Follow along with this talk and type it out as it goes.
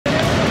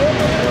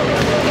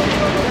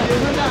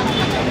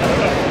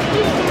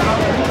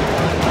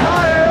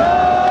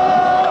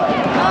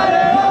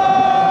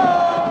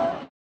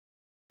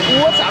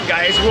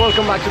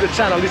welcome back to the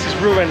channel. This is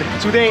Ruben.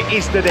 Today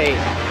is the day.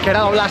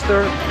 Kerala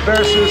Blaster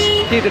versus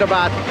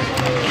Hyderabad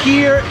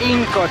here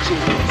in Kochi.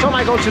 So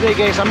my goal today,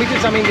 guys, I'm meeting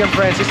some Indian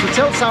friends, is to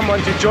tell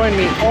someone to join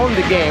me on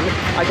the game.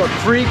 I got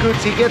 3 good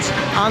tickets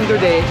under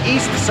the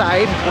east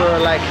side where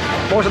like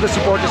most of the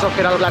supporters of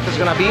Kerala Blaster is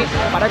gonna be,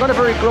 but I got it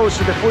very close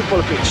to the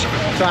football pitch.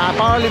 So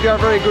apparently they are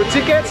very good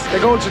tickets. The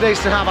goal today is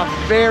to have a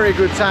very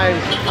good time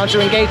and to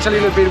engage a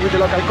little bit with the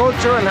local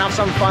culture and have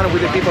some fun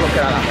with the people of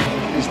Kerala.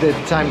 It's the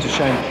time to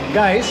shine.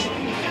 Guys,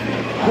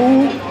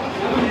 who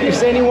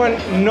is anyone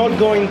not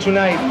going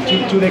tonight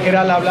to the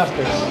Kerala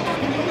Blasters?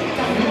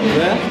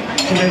 Yeah?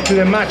 To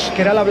the match,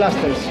 Kerala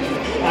Blasters.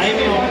 I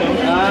may opt out.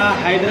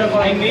 Hyderabad,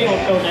 I may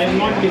opt out. I am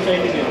not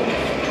decided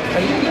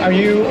yet. Are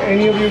you,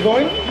 any of you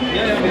going?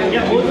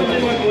 Yeah, both of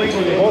them are going.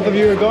 Both of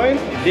you are going?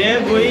 They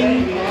are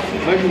going,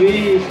 but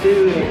we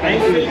still. I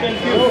am still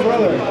confused. Oh,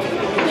 brother.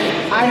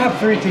 I have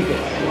 3 tickets.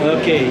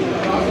 Okay.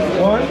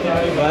 1,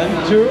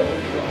 2,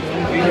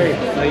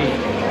 3.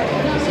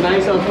 It's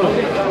nice also.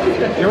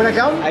 You wanna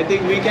come? I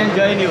think we can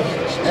join you.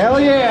 Hell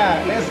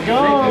yeah! Let's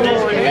go!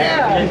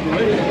 Yeah!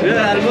 We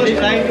are almost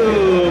trying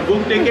to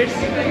book tickets,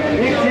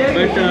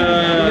 but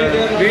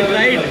we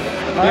tried.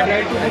 But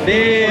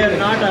they are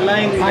not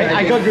allowing.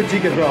 I got good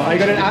tickets, bro. I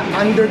got it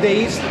under the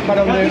east, but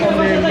on the field.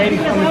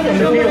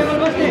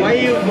 Why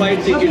you buy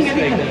tickets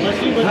like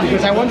that?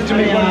 Because I wanted to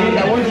make one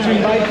video. I wanted to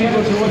invite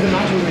people to watch the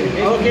match with me.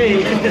 Okay.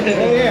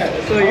 Yeah.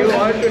 So you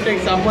want to take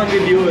someone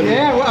with you?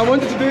 Yeah, well, I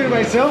wanted to do it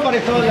myself, but I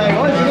thought like,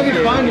 oh, it's gonna be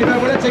fun. You know, I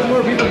want to take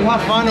more people to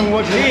have fun and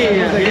watch the game.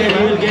 You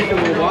will get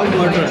warm water.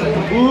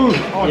 Ooh.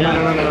 Oh yeah.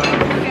 No.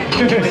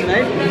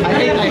 Right? I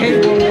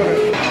hate warm water.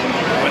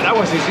 But that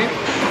was easy.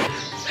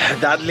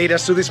 That led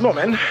us to this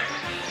moment.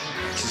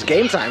 It's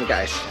game time,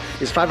 guys.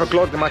 It's 5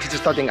 o'clock, the match is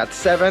starting at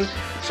 7.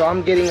 So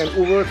I'm getting an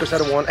Uber because I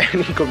don't want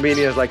any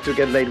inconvenience like to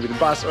get late with the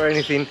bus or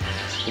anything.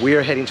 We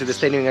are heading to the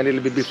stadium a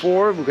little bit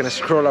before. We're gonna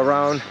scroll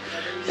around,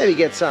 maybe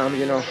get some,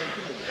 you know,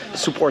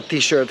 support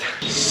t-shirt.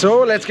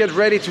 So let's get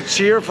ready to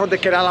cheer for the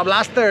Kerala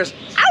Blasters.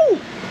 Ow!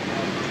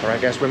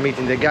 Alright guys, we're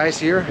meeting the guys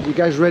here. You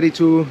guys ready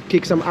to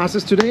kick some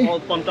asses today? All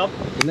pumped up.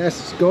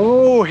 Let's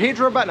go,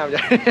 Hyderabad.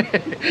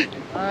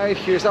 Alright,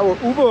 here's our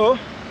Uber.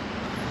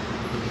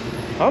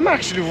 I'm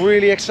actually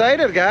really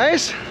excited,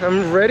 guys.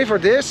 I'm ready for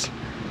this.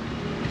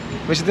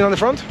 We sitting on the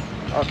front?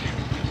 Okay.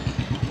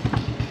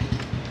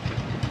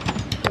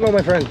 Hello,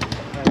 my friend.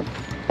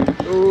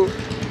 Oh,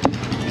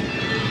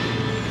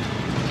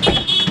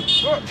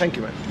 thank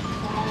you, man.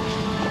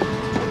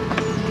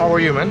 How are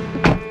you, man?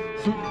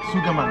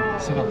 Suga, man.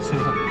 Suga.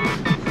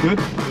 Good?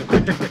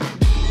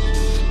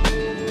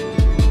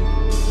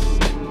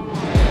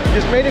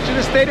 Just made it to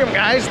the stadium,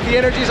 guys. The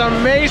energy is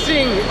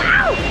amazing.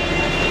 Wow!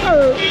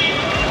 Oh.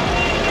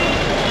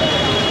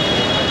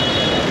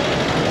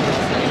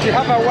 Do you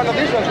have one of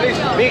these ones, please?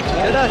 Big.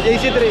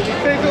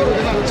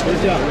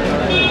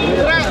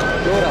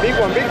 Big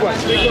one.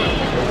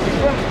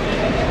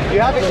 You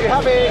have a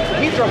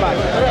Hyderabad.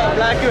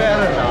 Black you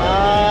have.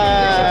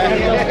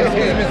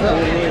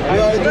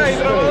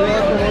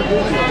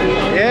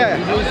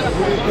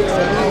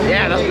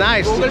 Yeah, that's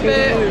nice.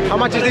 How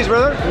much is this,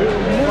 brother?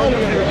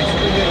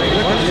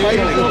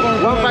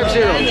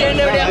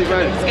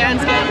 150. Scan.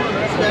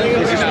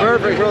 This is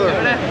perfect, brother.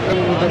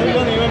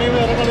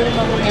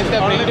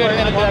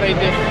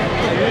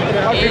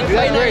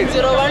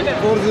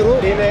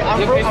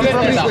 I'm from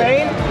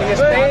Spain. In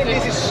Spain,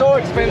 this is so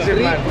expensive,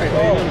 man.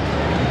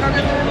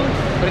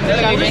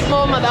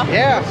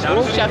 Yeah,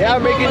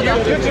 I'm making a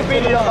YouTube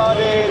video about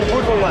the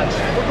football match.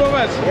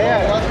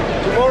 Yeah,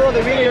 tomorrow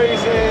the video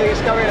is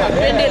coming up.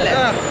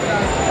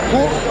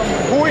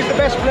 Who is the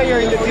best player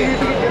in the team?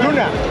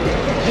 Luna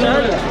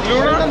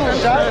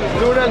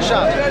and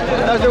Shah.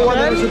 That's the one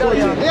that is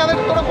supporting.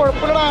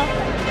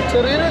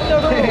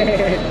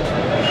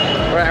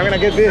 Alright, I'm gonna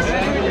get this.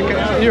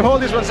 You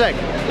hold this 1 sec.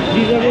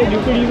 These are what you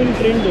could even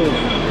print those.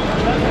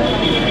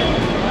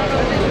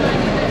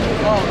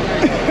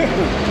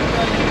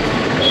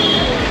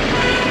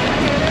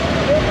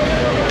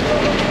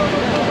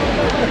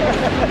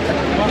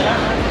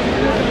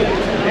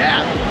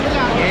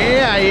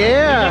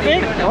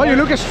 Yeah. Oh, you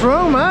look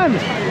strong, man.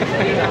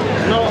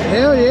 No.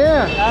 Hell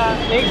yeah.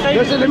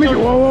 Let me.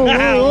 Whoa.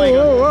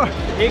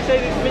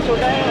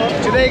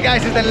 Today,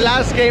 guys, is the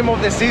last game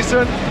of the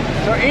season,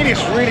 so it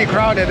is really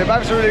crowded. The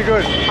vibes are really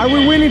good. Are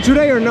we winning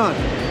today or not?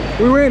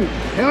 We win.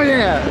 Hell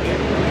yeah.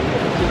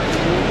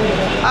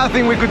 I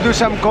think we could do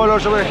some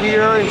colors over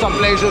here in some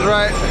places,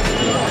 right?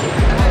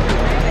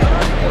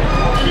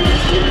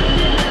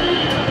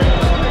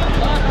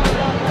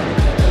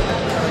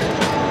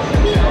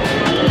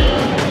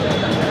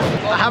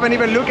 I haven't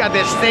even looked at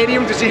the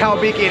stadium to see how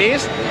big it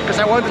is because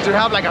I wanted to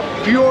have like a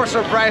pure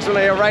surprise when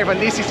I arrive, and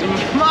this is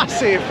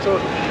massive, so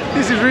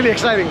this is really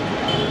exciting.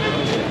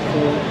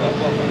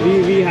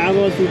 We have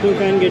a super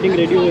fan getting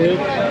ready over here.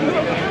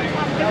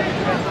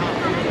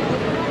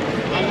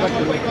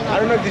 I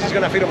don't know if this is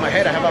gonna fit on my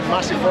head. I have a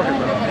massive forehead,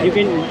 bro. You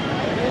can.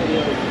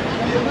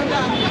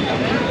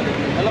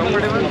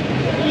 Comfortable?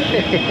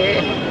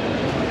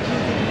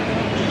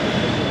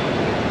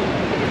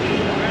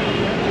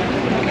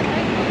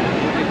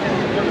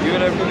 You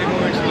will have to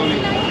remove it slowly.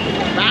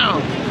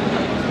 Bam!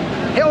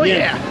 Hell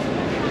yeah!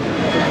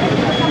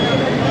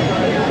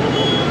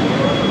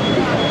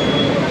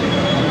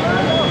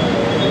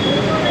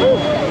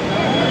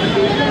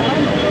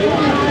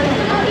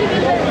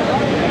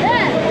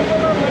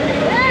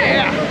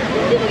 Yeah!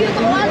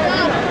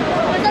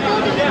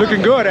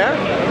 Looking good, eh?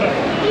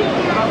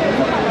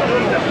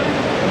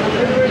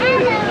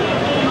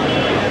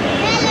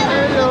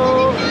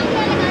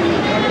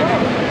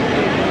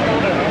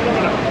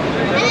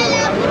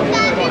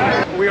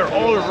 We are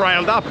all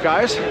riled up,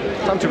 guys.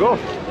 Time to go.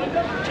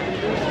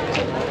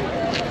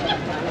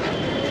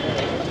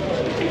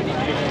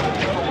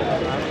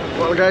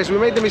 Well, guys, we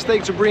made the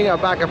mistake to bring a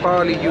bag.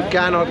 Apparently, you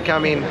cannot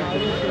come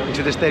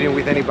into the stadium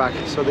with any bag.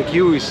 So the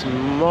queue is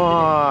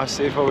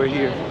massive over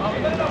here.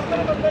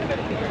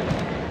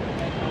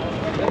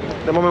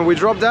 The moment we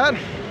drop that,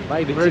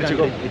 Why? ready to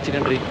go. Which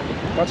country?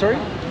 What, sorry?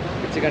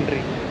 Which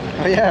country?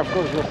 Oh, yeah, of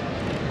course. Yes.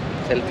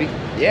 Selfie?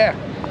 Yeah.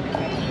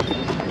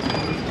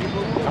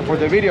 And for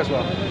the video as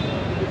well.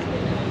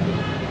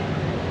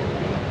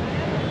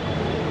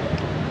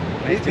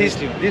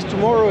 This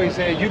tomorrow is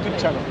a YouTube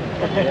channel.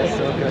 Yes,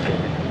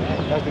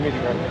 okay. Nice to meet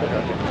you, guys.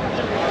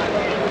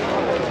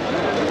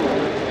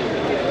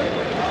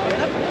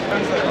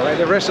 All right,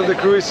 the rest of the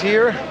crew is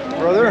here,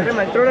 brother.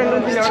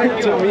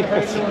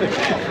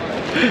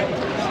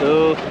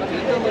 So,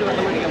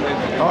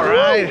 All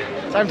right,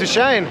 time to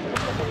shine.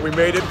 We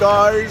made it,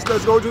 guys.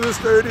 Let's go to the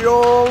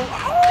stadium.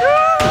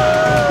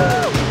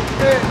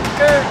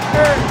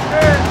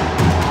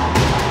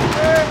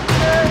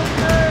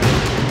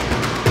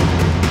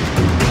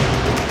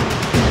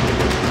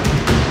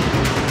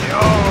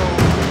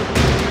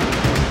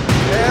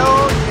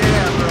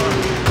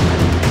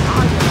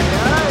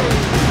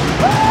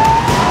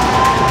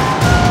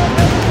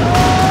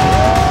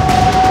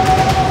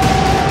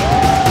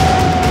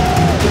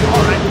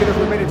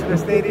 The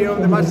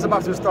stadium, the match is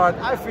about to start.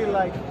 I feel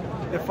like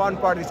the fun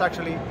part is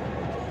actually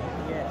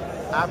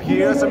up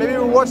here. So maybe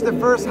we'll watch the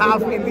first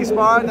half in this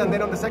part, and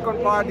then on the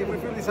second part, if we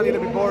feel it's a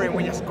little bit boring,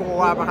 we just go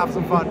up and have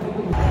some fun.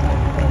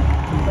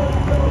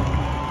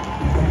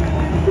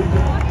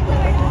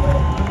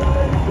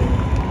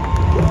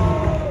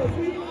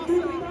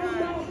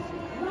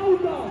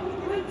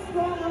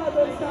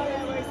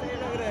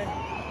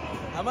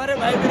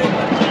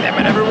 Damn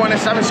it, everyone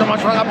is having so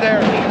much fun up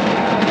there.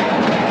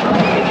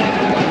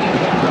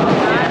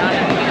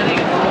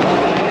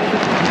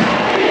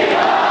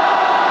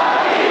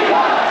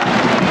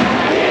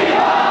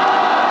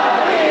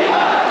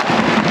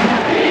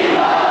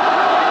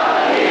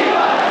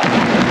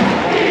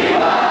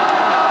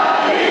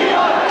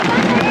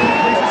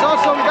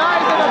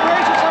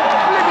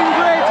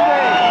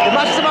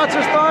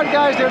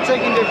 Guys, they're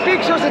taking the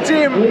pictures of the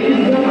team,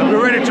 and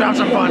we're ready to have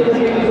some fun.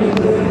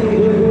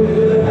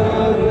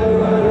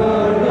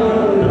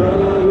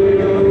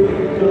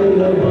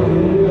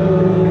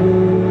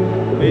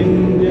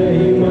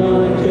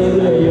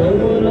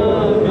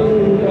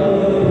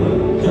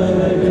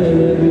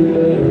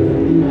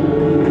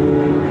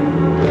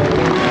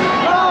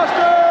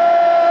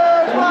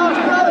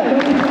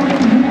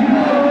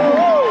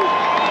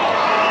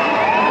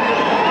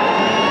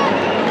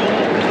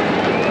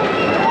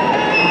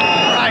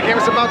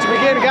 It's about to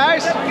begin,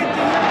 guys.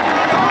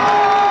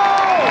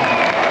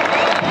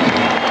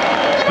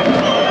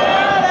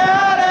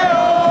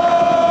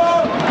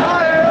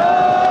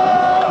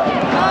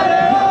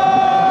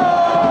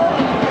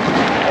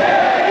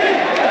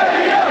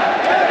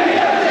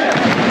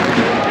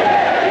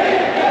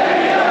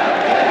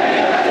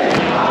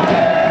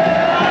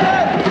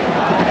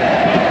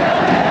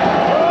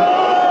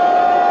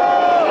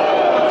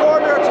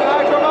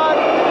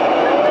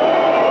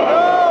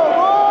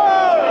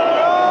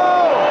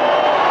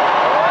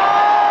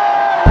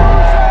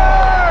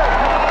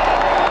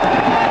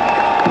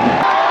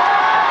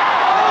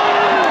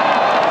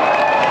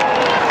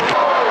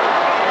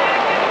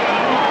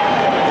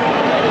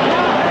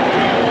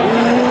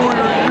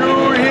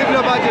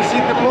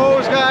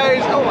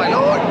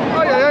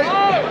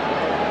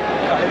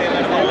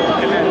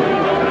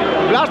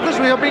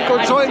 We have been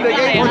controlling the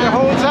game for the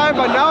whole time,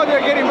 but now they're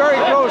getting very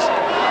close.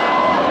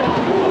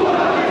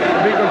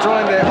 We've been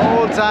controlling the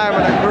whole time,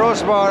 and a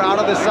crossbar out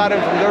of the sudden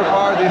from their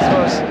part. This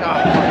was.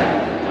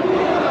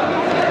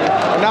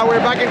 And now we're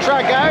back in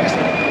track, guys.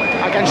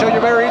 I can show you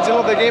very detail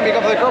of the game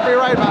because of the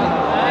copyright, man.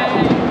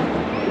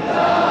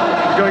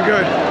 It's going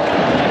good.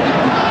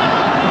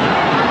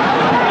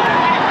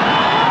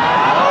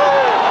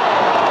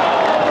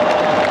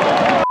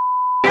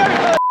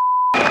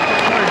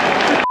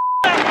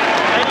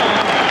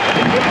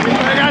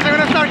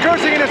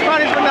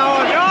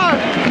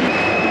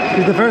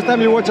 Is the first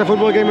time you watch a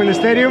football game in the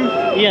stadium?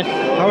 Yes.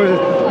 How is it?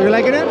 Are you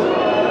liking it?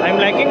 I'm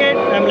liking it.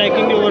 I'm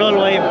liking the overall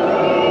vibe.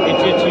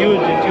 It's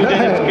huge. It's huge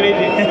and it's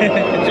crazy.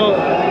 So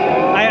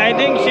I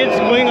think shit's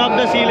going up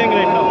the ceiling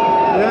right now.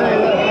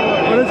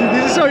 Yeah. Honestly,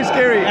 this is so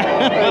scary.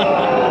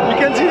 You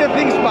can see the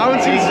things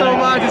bouncing so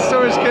much. It's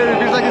so scary. It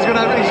feels like it's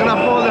gonna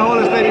fall the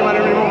whole stadium at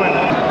every moment.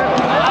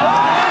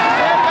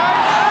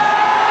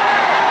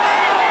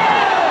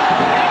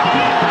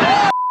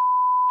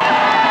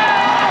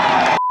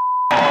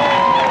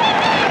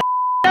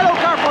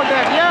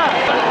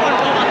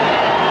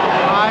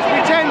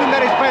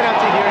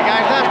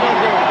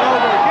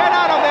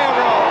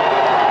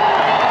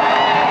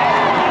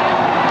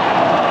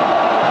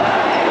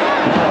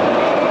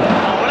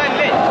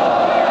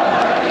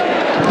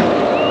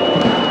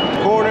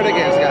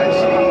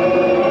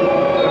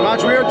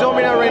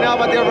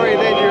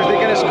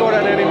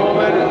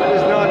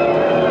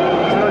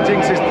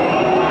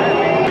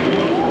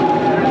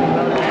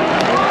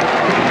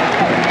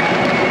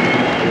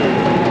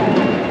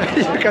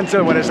 can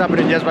tell what is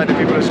happening just by the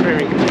people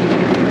screaming.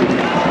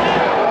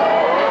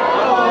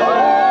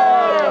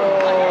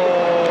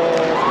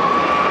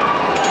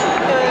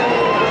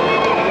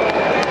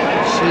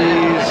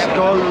 She's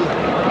goal.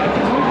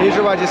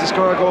 Hyderabad just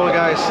scored a goal,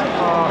 guys.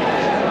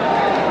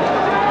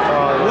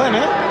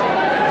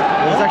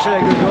 It's actually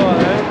a good goal,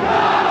 eh?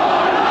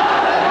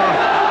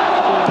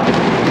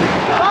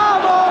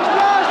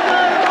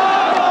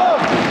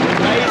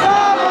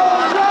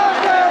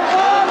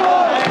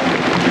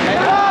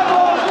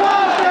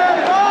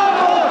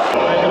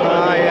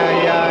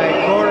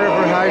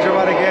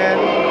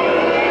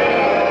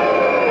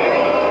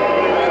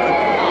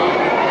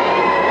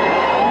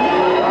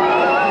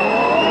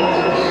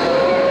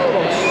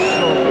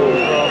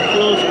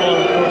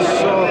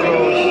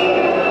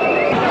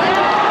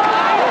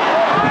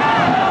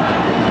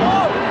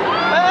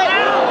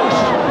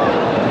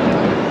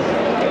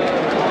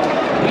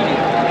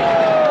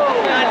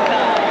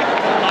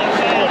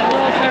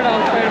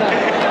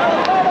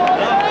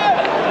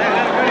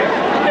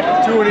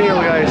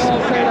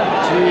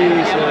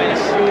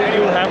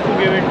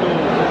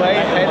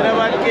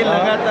 Hyderabad के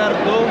लगातार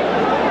 2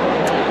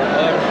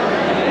 और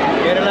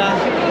Kerala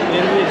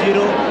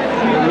 0-0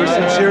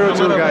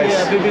 0-2 guys.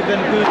 अभी भी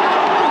confuse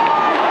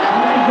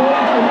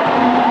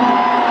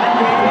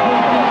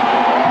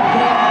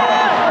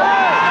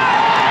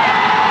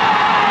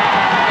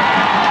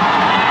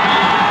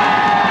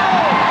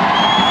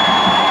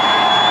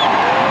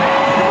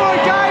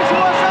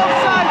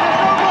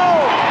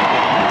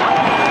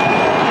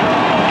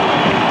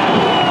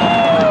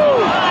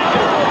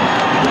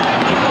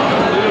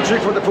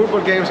For the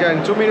football games,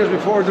 guys. 2 minutes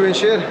before doing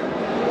shit,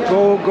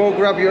 go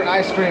grab your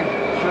ice cream.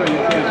 Sure, you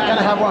can. Can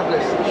I have one,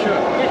 please? Sure.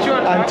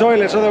 And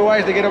toilets,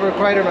 otherwise they get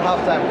overcrowded at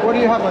halftime. What do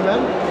you have, my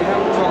man? We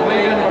have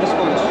chocolate and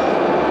butterscotch.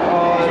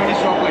 This one is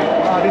chocolate.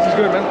 This is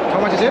good, man. How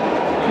much is it?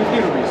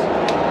 50 rupees.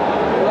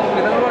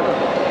 Without water?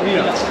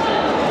 Yes.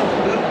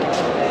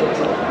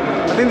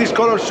 I think these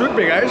colors should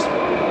be, guys.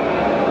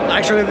 I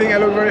actually think I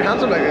look very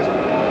handsome like this.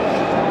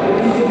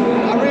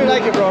 I really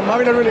like it, bro. I'm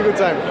having a really good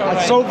time. And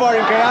so far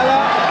in Kerala,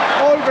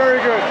 all very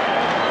good.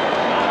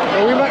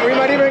 And we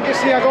might even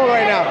see a goal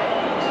right now.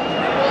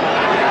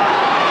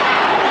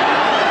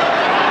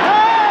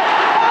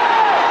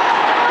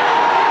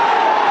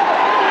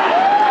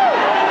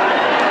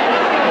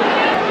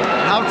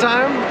 Half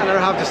time, and I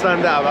don't have to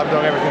stand up. I've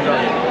done everything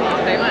done.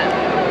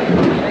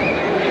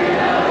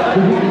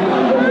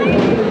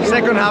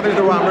 Second half is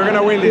the one. We're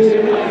gonna win this.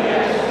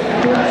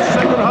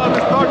 Second half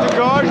is starting,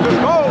 guys.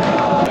 Let's go.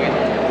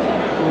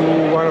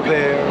 Ooh, one of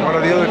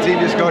the other team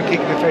just got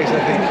kicked in the face, I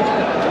think.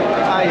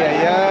 Ay,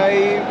 ay, ay.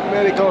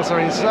 Medicals are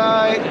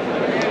inside.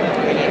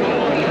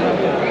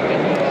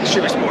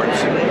 Sugar Sports.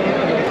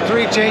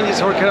 3 changes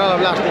for Kerala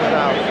Blasters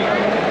now.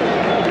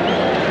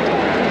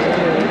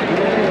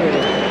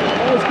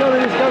 Oh, it's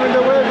coming, the way,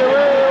 the way, the way, the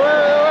way,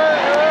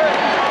 the way.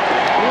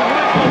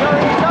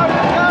 It's coming, it's coming,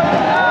 it's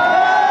coming.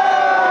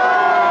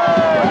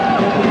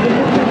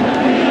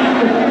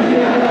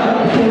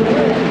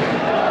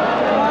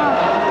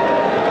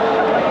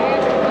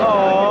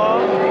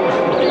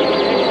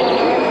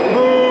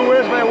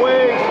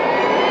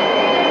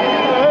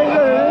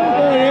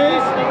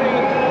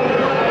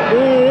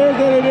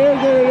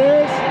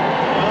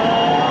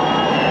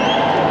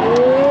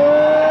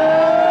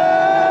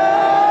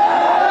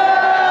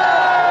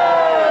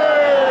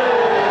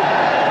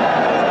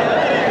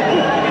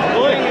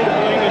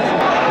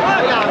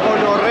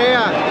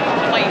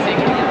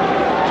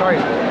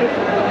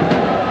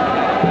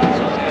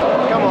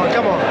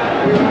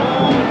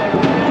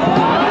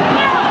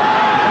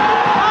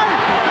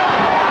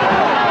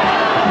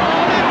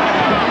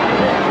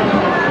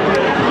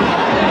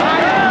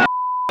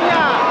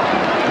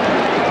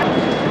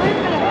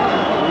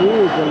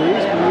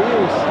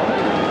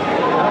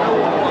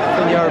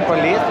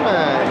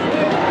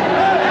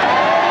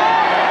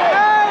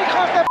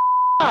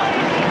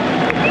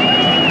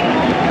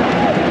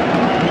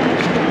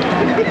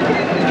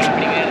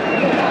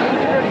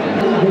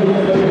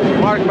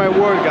 Mark my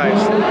word, guys.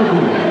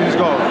 This is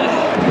goal.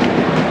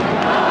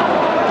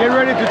 Get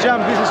ready to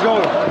jump. This is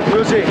goal.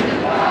 We'll see.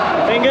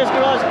 Fingers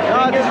crossed.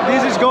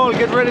 This is goal.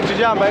 Get ready to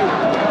jump. I'm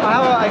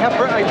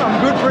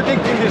good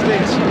predicting these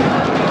things.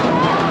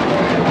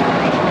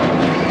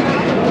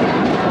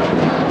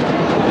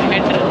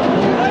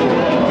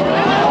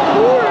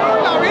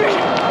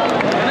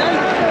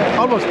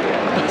 Almost.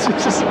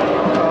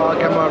 Oh,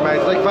 come on, man.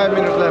 It's like 5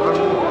 minutes left.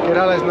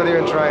 Kerala is not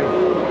even trying.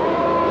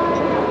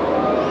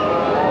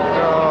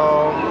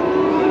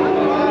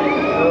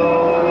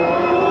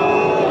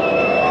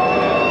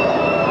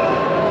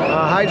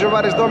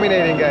 Hyderabad is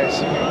dominating,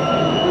 guys.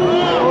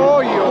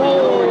 Oh,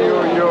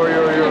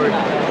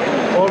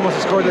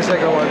 almost scored the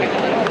second one.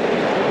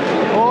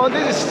 Oh,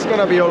 this is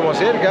gonna be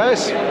almost it,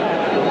 guys.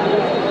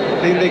 I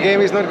think the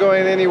game is not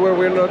going anywhere.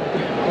 We're not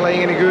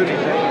playing any good. We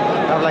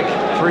have like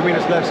 3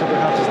 minutes left, so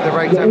perhaps it's the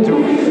right time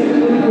to.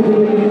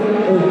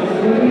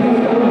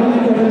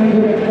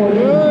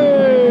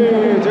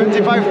 Hey,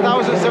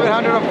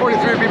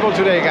 25,743 people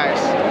today, guys.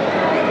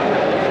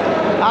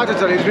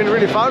 Totally. It's been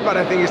really fun, but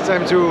I think it's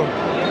time to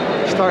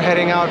start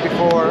heading out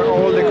before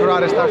all the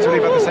karate start to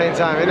leave at the same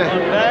time, isn't it?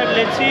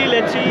 Let's see.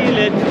 Let's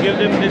give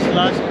them this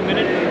last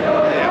minute.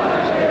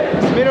 Yeah.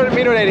 It's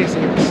minute 86.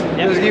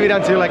 Yeah. Let's give it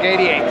until like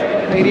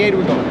 88. 88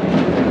 we go.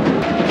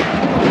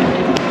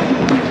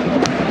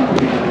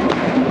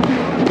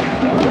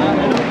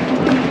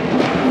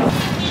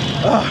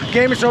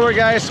 Game is over,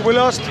 guys. We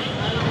lost.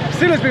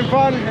 Still, it's been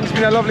fun and it's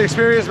been a lovely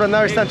experience, but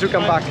now it's time to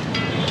come back.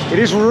 It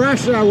is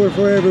rush hour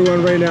for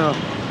everyone right now,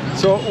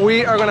 so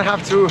we are gonna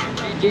have to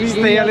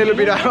stay a little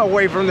bit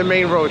away from the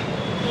main road.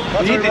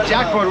 We hit the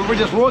jackpot. We were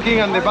just walking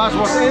and the bus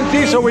was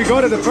empty, so we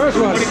got to the first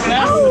one.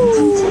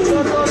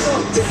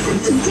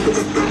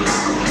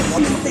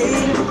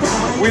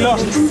 We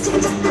lost.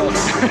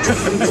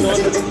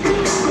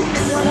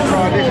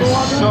 Bro, this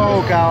is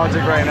so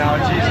chaotic right now.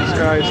 Jesus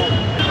Christ.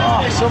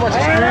 Oh, so much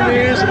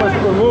screaming, so much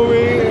people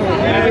moving.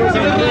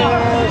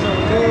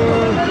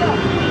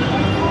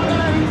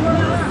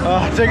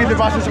 Taking the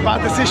bus is a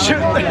bad decision.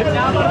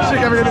 Should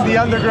have been in the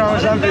underground or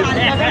something.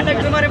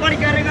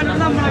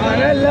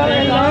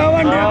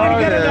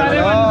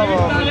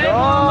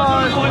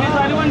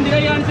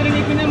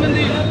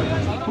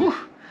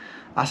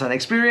 As an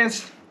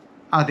experience,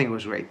 I think it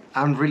was great.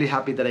 I'm really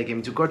happy that I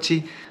came to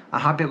Kochi. I'm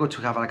happy I got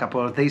to have a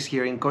couple of days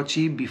here in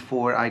Kochi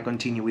before I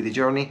continue with the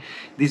journey.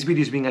 This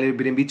video is being a little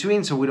bit in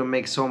between, so we don't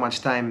make so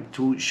much time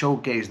to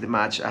showcase the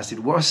match as it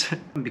was.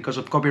 Because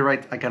of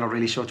copyright, I cannot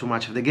really show too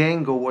much of the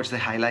game. Go watch the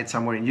highlights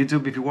somewhere in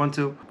YouTube if you want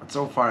to. But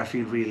so far, I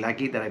feel really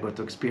lucky that I got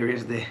to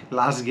experience the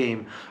last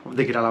game of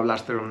the Kerala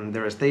Blaster on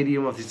their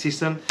stadium of this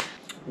season.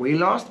 We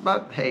lost,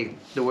 but hey,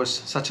 there was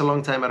such a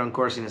long time I don't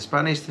course in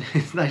Spanish.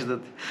 It's nice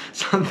that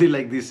something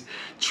like this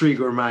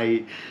triggered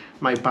my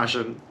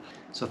passion.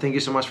 So thank you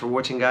so much for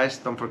watching, guys.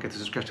 Don't forget to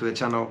subscribe to the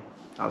channel.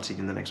 I'll see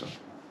you in the next one.